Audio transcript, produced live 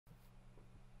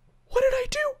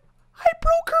do? I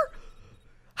broke her.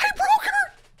 I broke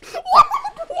her.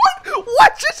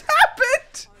 What just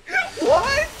happened?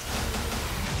 What?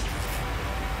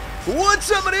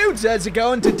 What's up, dudes? How's it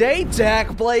going? Today,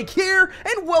 dakblake here,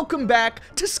 and welcome back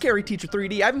to Scary Teacher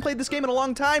 3D. I haven't played this game in a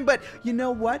long time, but you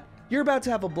know what? You're about to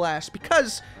have a blast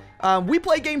because we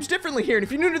play games differently here, and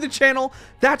if you're new to the channel,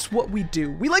 that's what we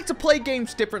do. We like to play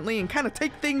games differently and kind of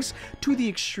take things to the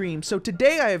extreme. So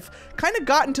today I've kind of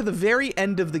gotten to the very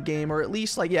end of the game, or at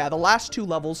least, like, yeah, the last 2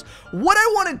 levels. What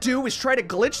I want to do is try to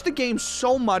glitch the game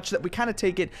so much that we kind of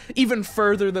take it even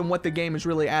further than what the game is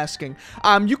really asking.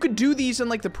 You could do these in,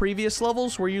 like, the previous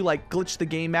levels where you, like, glitch the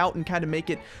game out and kind of make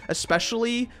it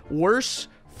especially worse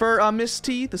for Miss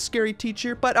T, the scary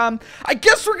teacher, but I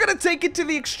guess we're gonna take it to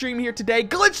the extreme here today,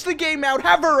 glitch the game out,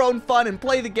 have our own fun, and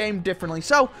play the game differently.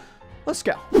 So let's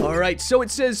go. All right, so it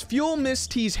says fuel Miss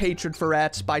T's hatred for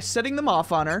rats by setting them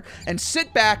off on her, and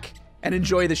sit back and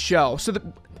enjoy the show. So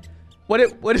what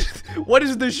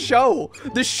is the show?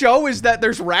 The show is that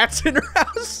there's rats in her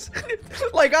house.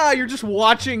 Like, you're just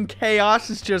watching chaos.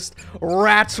 It's just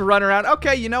rats run around.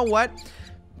 Okay, you know what?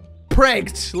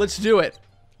 Pranked. Let's do it.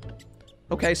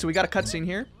 Okay, so we got a cutscene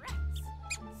here.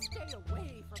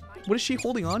 What is she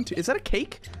holding on to? Is that a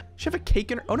cake? Does she have a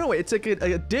cake in her? Oh no, it's like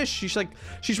a dish.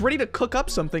 She's ready to cook up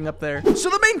something up there. So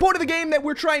the main point of the game that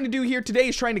we're trying to do here today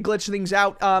is trying to glitch things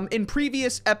out. In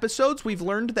previous episodes, we've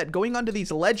learned that going onto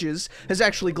these ledges has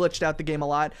actually glitched out the game a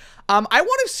lot. I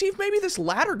want to see if maybe this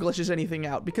ladder glitches anything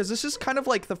out, because this is kind of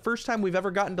like the first time we've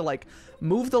ever gotten to like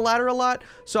move the ladder a lot.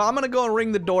 So I'm gonna go and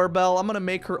ring the doorbell. I'm gonna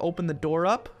make her open the door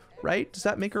up. Right? Does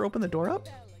that make her open the door up?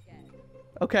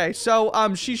 Okay, so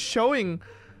she's showing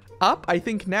up, I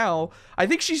think now. I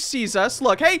think she sees us.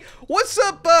 Look, hey, what's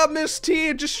up, Miss T?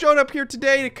 I just showed up here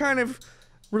today to kind of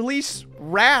release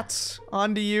rats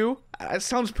onto you. That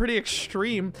sounds pretty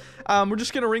extreme. We're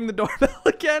just gonna ring the doorbell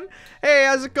again. Hey,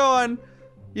 how's it going?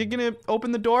 You gonna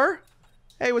open the door?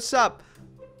 Hey, what's up?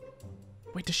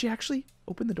 Wait, does she actually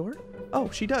open the door?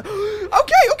 Oh, she does.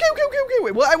 Okay.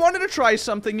 Wait, well, I wanted to try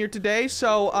something here today.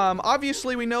 So,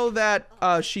 obviously, we know that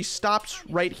she stops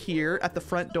right here at the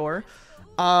front door.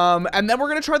 And then we're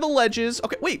going to try the ledges.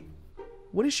 Okay, wait.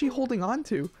 What is she holding on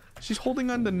to? She's holding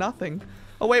on to nothing.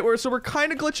 Oh, wait, so we're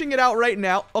kind of glitching it out right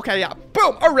now. Okay, yeah.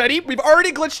 Boom, already. We've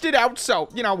already glitched it out, so,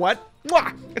 you know what?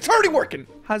 Mwah, it's already working.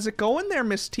 How's it going there,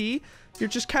 Miss T? You're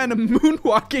just kind of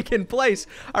moonwalking in place.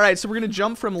 All right, so we're going to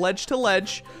jump from ledge to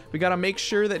ledge. We got to make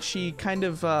sure that she kind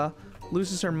of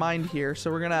loses her mind here.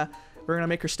 So we're going to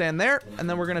make her stand there, and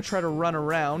then we're going to try to run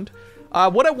around.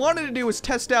 What I wanted to do is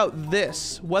test out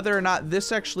this, whether or not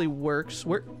this actually works.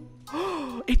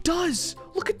 It does.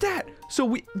 Look at that.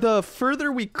 So the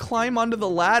further we climb onto the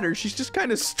ladder, she's just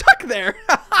kind of stuck there.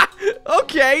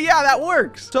 Okay, yeah, that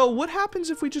works. So what happens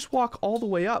if we just walk all the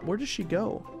way up? Where does she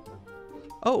go?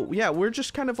 Oh, yeah, we're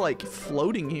just kind of like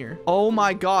floating here. Oh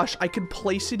my gosh, I could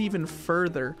place it even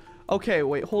further. Okay,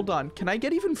 wait, hold on. Can I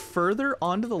get even further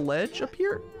onto the ledge up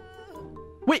here?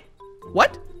 Wait,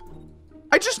 what?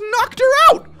 I just knocked her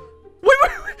out. Wait,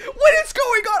 what is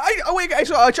going on?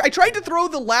 I tried to throw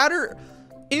the ladder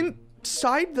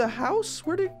inside the house.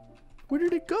 Where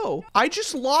did it go? I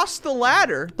just lost the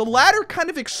ladder. The ladder kind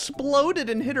of exploded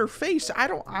and hit her face. I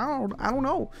don't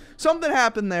know. Something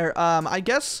happened there. I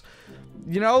guess,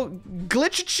 you know,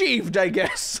 glitch achieved, I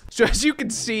guess. So as you can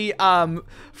see, from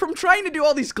trying to do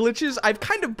all these glitches, I've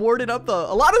kind of boarded up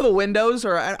a lot of the windows,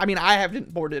 or I mean, I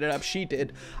haven't boarded it up, she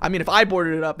did. I mean, if I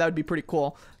boarded it up, that would be pretty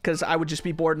cool, because I would just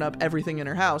be boarding up everything in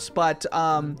her house. But,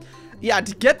 yeah,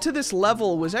 to get to this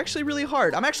level was actually really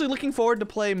hard. I'm actually looking forward to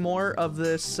play more of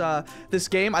this, this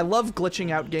game. I love glitching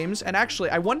out games, and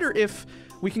actually, I wonder if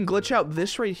we can glitch out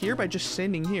this right here by just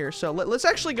standing here. So let's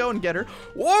actually go and get her.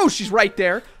 Whoa, she's right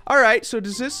there. All right, so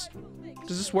does this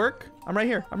work? I'm right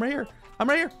here.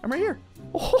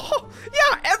 Oh,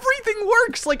 yeah, everything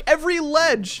works. Like every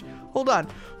ledge. Hold on.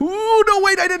 Ooh, no,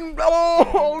 wait, I didn't.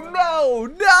 Oh,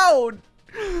 no.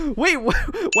 Wait,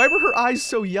 why were her eyes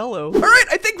so yellow? All right,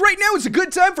 I think right now is a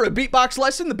good time for a beatbox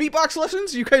lesson. The beatbox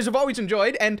lessons you guys have always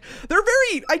enjoyed, and they're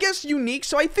very, I guess, unique.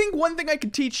 So I think one thing I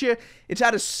could teach you is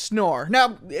how to snore.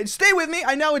 Now, stay with me.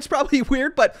 I know it's probably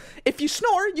weird, but if you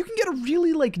snore, you can get a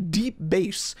really, like, deep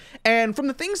bass. And from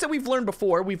the things that we've learned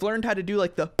before, we've learned how to do,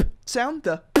 like, the p sound,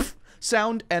 the p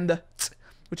sound, and the t,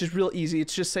 which is real easy.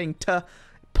 It's just saying t,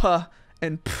 p,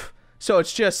 and p. So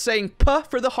it's just saying p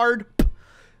for the hard p,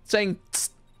 saying tss,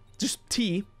 just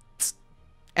T, tss,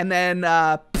 and then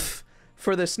pf,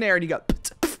 for the snare, and you go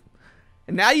pf, pf.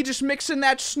 And now you just mix in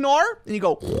that snore, and you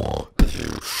go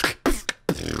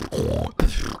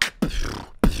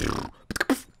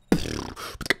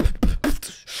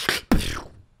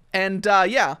And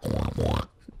yeah,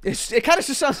 it kind of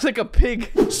just sounds like a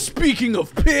pig. Speaking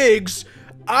of pigs,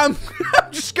 I'm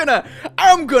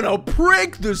gonna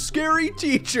prank the scary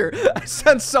teacher. That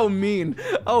sounds so mean.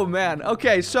 Oh man.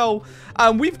 Okay, so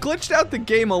we've glitched out the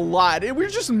game a lot. We're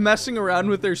just messing around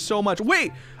with her so much.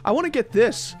 Wait, I want to get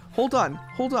this. Hold on.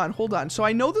 So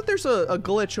I know that there's a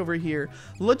glitch over here.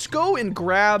 Let's go and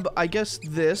grab, I guess,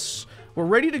 this. We're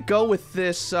ready to go with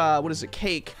this, what is it,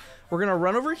 cake. We're gonna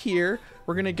run over here.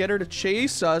 We're gonna get her to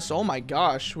chase us. Oh my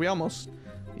gosh,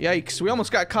 yikes, we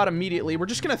almost got caught immediately. We're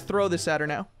just gonna throw this at her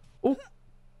now. Oh.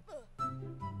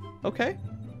 Okay.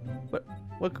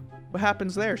 What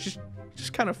happens there? She's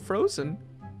just kind of frozen.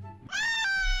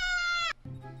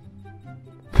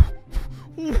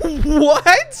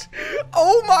 What?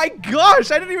 Oh my gosh,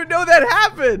 I didn't even know that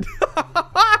happened.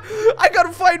 I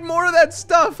gotta find more of that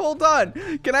stuff. Hold on.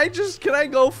 Can I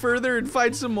go further and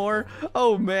find some more?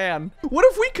 Oh man. What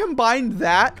if we combined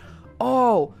that?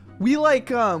 Oh, we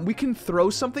can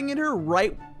throw something at her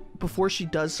right before she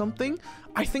does something.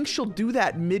 I think she'll do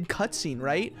that mid cutscene,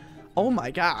 right? Oh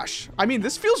my gosh. I mean,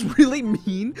 this feels really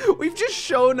mean. We've just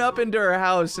shown up into her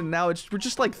house and now we're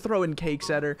just like throwing cakes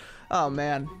at her. Oh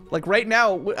man. Like right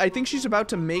now, I think she's about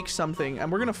to make something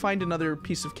and we're gonna find another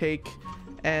piece of cake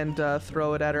and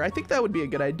throw it at her. I think that would be a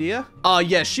good idea.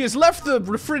 Yes, she has left the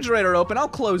refrigerator open. I'll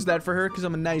close that for her because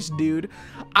I'm a nice dude.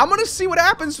 I'm gonna see what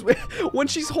happens when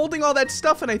she's holding all that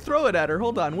stuff and I throw it at her.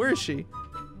 Hold on, where is she?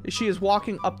 She is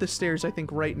walking up the stairs, I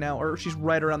think, right now, or she's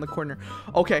right around the corner.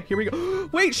 Okay, here we go.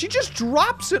 Wait, she just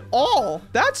drops it all.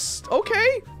 That's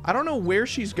okay. I don't know where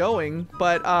she's going,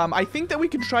 but I think that we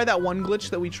can try that one glitch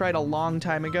that we tried a long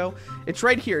time ago. It's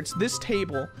right here. It's this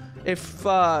table.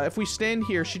 If we stand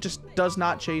here, she just does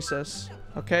not chase us.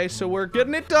 Okay, so we're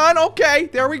getting it done. Okay,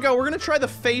 there we go. We're gonna try the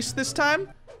face this time.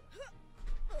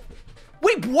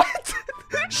 Wait, what?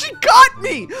 She got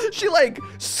me! She like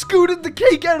scooted the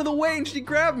cake out of the way and she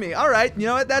grabbed me. All right, you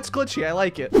know what? That's glitchy. I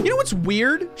like it. You know what's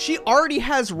weird? She already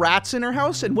has rats in her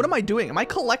house. And what am I doing? Am I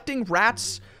collecting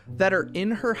rats that are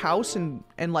in her house and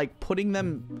like putting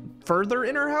them further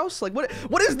in her house? Like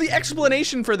what is the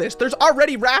explanation for this? There's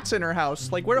already rats in her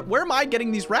house. Like where am I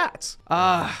getting these rats?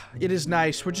 It is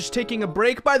nice. We're just taking a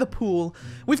break by the pool.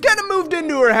 We've kind of moved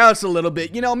into her house a little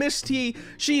bit. You know, Miss T,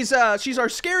 she's our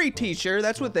scary teacher.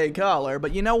 That's what they call her.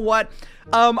 But you know what?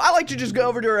 I like to just go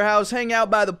over to her house, hang out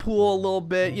by the pool a little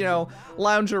bit, you know,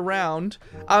 lounge around.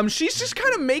 She's just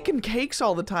kind of making cakes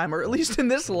all the time, or at least in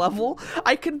this level,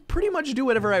 I can pretty much do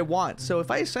whatever I want. So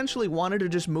if I essentially wanted to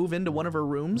just move into one of her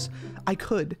rooms, I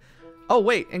could. Oh,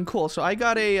 wait, and cool. So I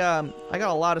got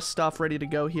a lot of stuff ready to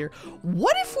go here.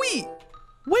 What if we,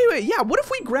 wait, yeah, what if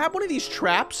we grab one of these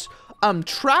traps,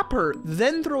 trap her,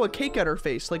 then throw a cake at her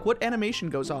face? Like, what animation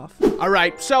goes off? All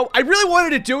right, so I really wanted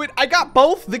to do it. I got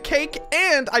both the cake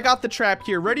and I got the trap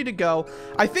here ready to go.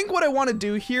 I think what I want to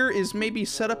do here is maybe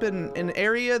set up an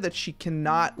area that she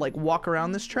cannot like walk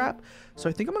around this trap. So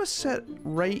I think I'm gonna set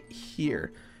right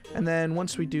here. And then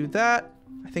once we do that,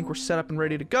 I think we're set up and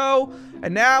ready to go.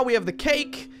 And now we have the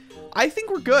cake. I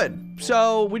think we're good.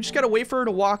 So we just gotta wait for her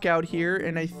to walk out here,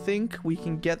 and I think we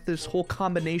can get this whole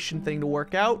combination thing to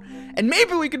work out. And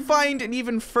maybe we can find an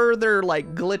even further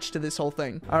like glitch to this whole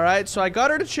thing. All right, so I got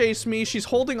her to chase me. She's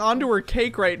holding onto her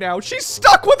cake right now. She's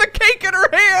stuck with a cake in her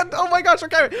hand. Oh my gosh,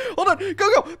 okay, hold on,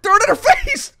 go, throw it at her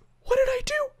face. What did I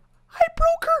do? I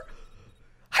broke her.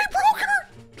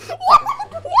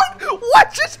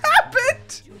 What just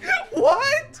happened?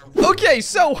 What? Okay,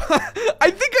 so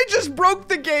I think I just broke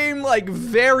the game like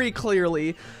very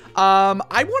clearly. I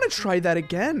want to try that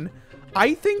again.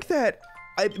 I think that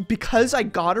because I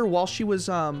got her while she was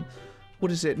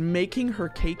making her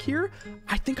cake here,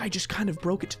 I think I just kind of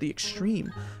broke it to the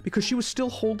extreme because she was still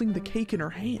holding the cake in her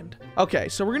hand. Okay,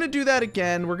 so we're gonna do that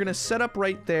again. We're gonna set up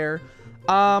right there.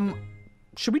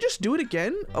 Should we just do it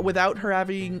again without her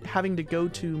having to go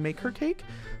to make her cake?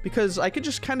 Because I could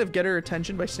just kind of get her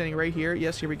attention by standing right here.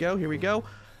 Yes, here we go.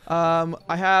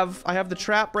 I have the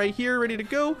trap right here ready to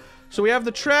go. So we have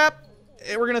the trap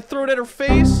and we're gonna throw it at her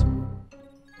face.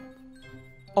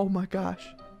 Oh my gosh,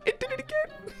 it did it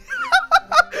again.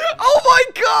 Oh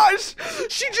my gosh,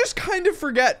 she just kind of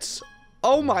forgets.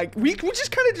 Oh my, we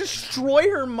just kind of destroy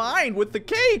her mind with the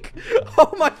cake.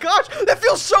 Oh my gosh, that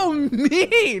feels so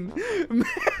mean.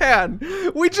 Man,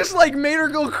 we just like made her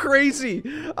go crazy.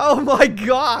 Oh my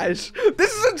gosh,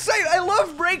 this is insane. I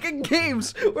love breaking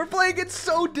games. We're playing it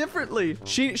so differently.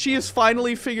 She has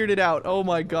finally figured it out. Oh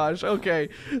my gosh, okay.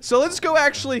 So let's go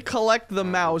actually collect the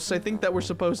mouse. I think that we're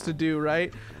supposed to do,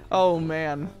 right? Oh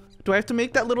man. Do I have to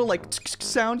make that little like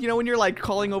sound? You know, when you're like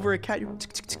calling over a cat, you're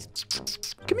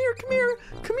come here, come here,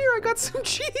 come here. I got some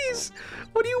cheese.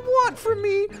 What do you want from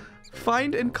me?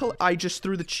 Find and collect. I just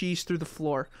threw the cheese through the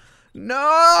floor.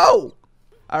 No!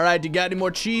 All right, do you got any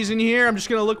more cheese in here? I'm just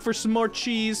gonna look for some more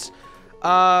cheese.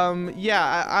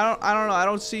 Yeah, I don't know. I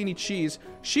don't see any cheese.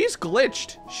 She's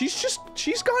glitched.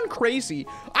 She's gone crazy.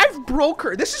 I've broke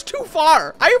her. This is too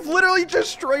far. I have literally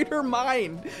destroyed her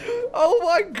mind. Oh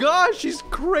my gosh, she's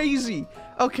crazy.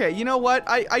 Okay, you know what?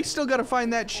 I still gotta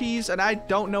find that cheese, and I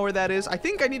don't know where that is. I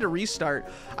think I need to restart.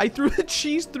 I threw the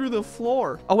cheese through the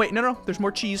floor. Oh wait, no, there's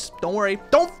more cheese. Don't worry.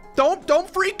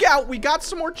 Don't freak out. We got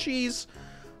some more cheese.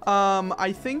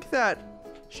 I think that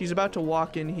she's about to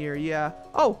walk in here. Yeah.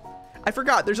 Oh, I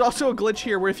forgot. There's also a glitch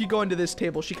here where if you go into this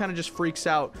table, she kind of just freaks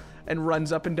out and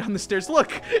runs up and down the stairs.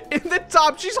 Look, in the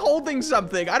top, she's holding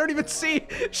something. I don't even see.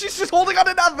 She's just holding on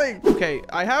to nothing. Okay,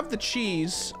 I have the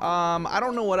cheese. I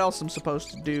don't know what else I'm supposed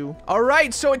to do. All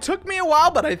right, so it took me a while,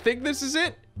 but I think this is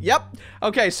it. Yep.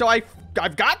 Okay, so I've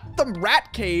got the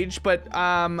rat cage, but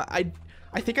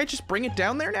I think I just bring it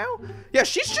down there now. Yeah,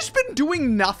 she's just been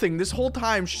doing nothing this whole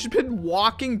time. She's been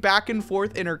walking back and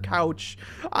forth in her couch.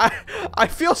 I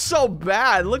feel so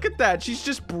bad. Look at that. She's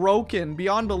just broken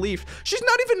beyond belief. She's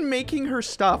not even making her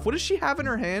stuff. What does she have in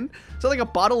her hand? Is that like a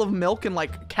bottle of milk and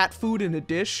like cat food in a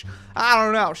dish? I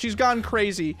don't know. She's gone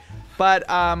crazy. But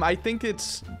I think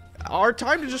it's our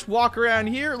time to just walk around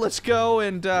here. Let's go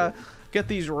and get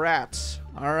these rats.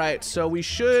 All right, so we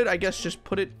should, I guess, just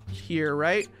put it here,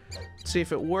 right? See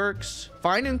if it works.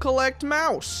 Find and collect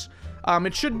mouse.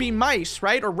 It should be mice,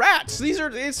 right? Or rats. These are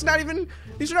not even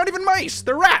mice.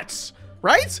 They're rats,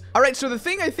 right? All right, so the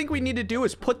thing I think we need to do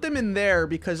is put them in there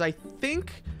because I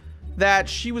think that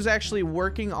she was actually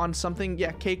working on something,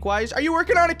 yeah, cake-wise. Are you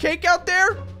working on a cake out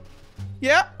there?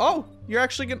 Yeah? Oh, you're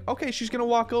actually gonna, okay, she's gonna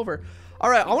walk over. All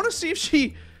right, I wanna see if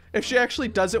she actually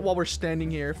does it while we're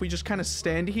standing here. If we just kind of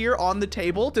stand here on the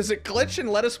table, does it glitch and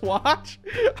let us watch?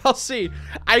 I'll see.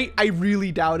 I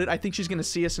really doubt it. I think she's gonna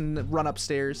see us and run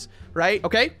upstairs, right?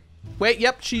 Okay. Wait,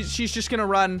 yep, she's just gonna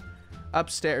run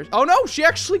upstairs. Oh no, she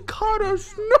actually caught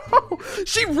us. No,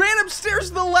 she ran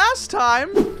upstairs the last time.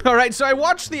 All right, so I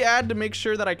watched the ad to make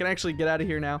sure that I can actually get out of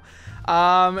here now.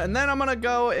 And then I'm gonna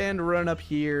go and run up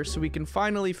here so we can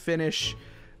finally finish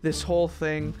this whole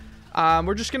thing.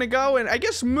 We're just gonna go and I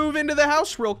guess move into the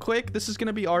house real quick. This is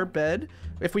gonna be our bed.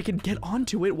 If we can get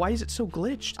onto it, why is it so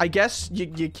glitched? I guess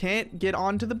you can't get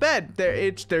onto the bed.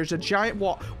 There's a giant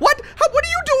wall. What? What are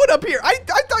you doing up here? I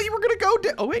thought you were gonna go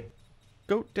down. Oh wait,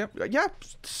 go down. Yeah,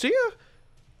 see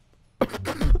ya.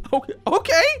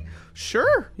 Okay,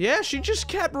 sure. Yeah, she just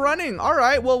kept running. All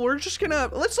right, well, we're just gonna,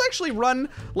 let's actually run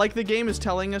like the game is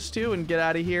telling us to and get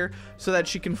out of here so that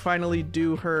she can finally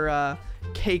do her,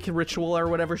 cake ritual or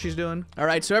whatever she's doing. All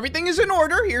right, so everything is in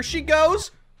order. Here she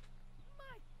goes.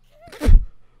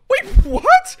 Wait,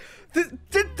 what?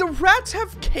 Did the rats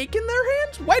have cake in their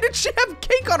hands? Why did she have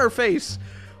cake on her face?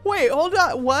 Wait, hold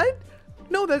on. What?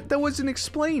 No, that wasn't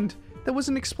explained. That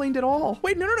wasn't explained at all.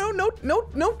 Wait,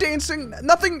 no dancing.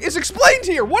 Nothing is explained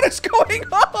here. What is going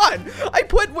on? I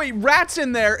put, wait, rats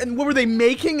in there, and what, were they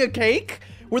making a cake?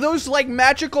 Were those like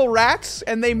magical rats,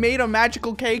 and they made a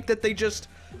magical cake that they just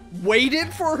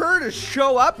waited for her to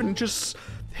show up and just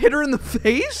hit her in the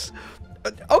face?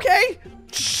 Okay,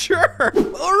 sure.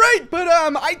 All right, but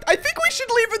I think we should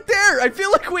leave it there. I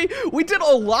feel like we did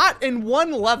a lot in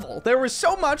one level. There was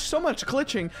so much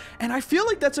glitching, and I feel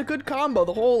like that's a good combo.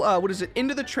 The whole what is it,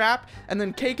 into the trap and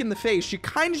then cake in the face. She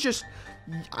kind of just,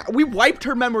 we wiped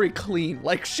her memory clean.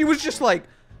 Like she was just like,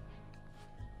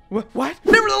 what?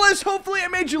 Nevertheless, hopefully I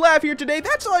made you laugh here today.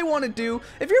 That's all I want to do.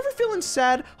 If you're ever feeling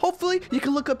sad, hopefully you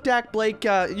can look up dakblake.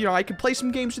 You know, I can play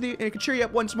some games with you and it can cheer you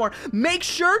up once more. Make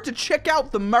sure to check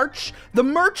out the merch. The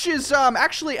merch is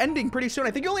actually ending pretty soon.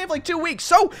 I think you only have like 2 weeks.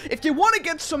 So if you want to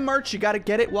get some merch, you got to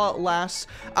get it while it lasts.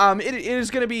 It is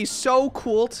going to be so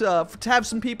cool to have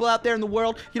some people out there in the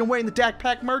world, you know, wearing the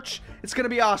Dakpack merch. It's going to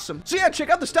be awesome. So yeah, check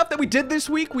out the stuff that we did this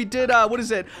week. We did, what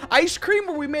is it? Ice cream,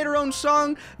 where we made our own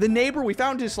song. The neighbor, we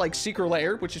found his like secret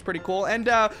lair, which is pretty cool. And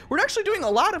we're actually doing a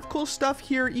lot of cool stuff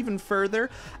here even further.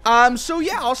 So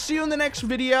yeah, I'll see you in the next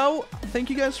video.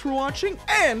 Thank you guys for watching.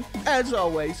 And as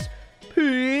always,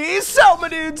 peace out, my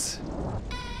dudes.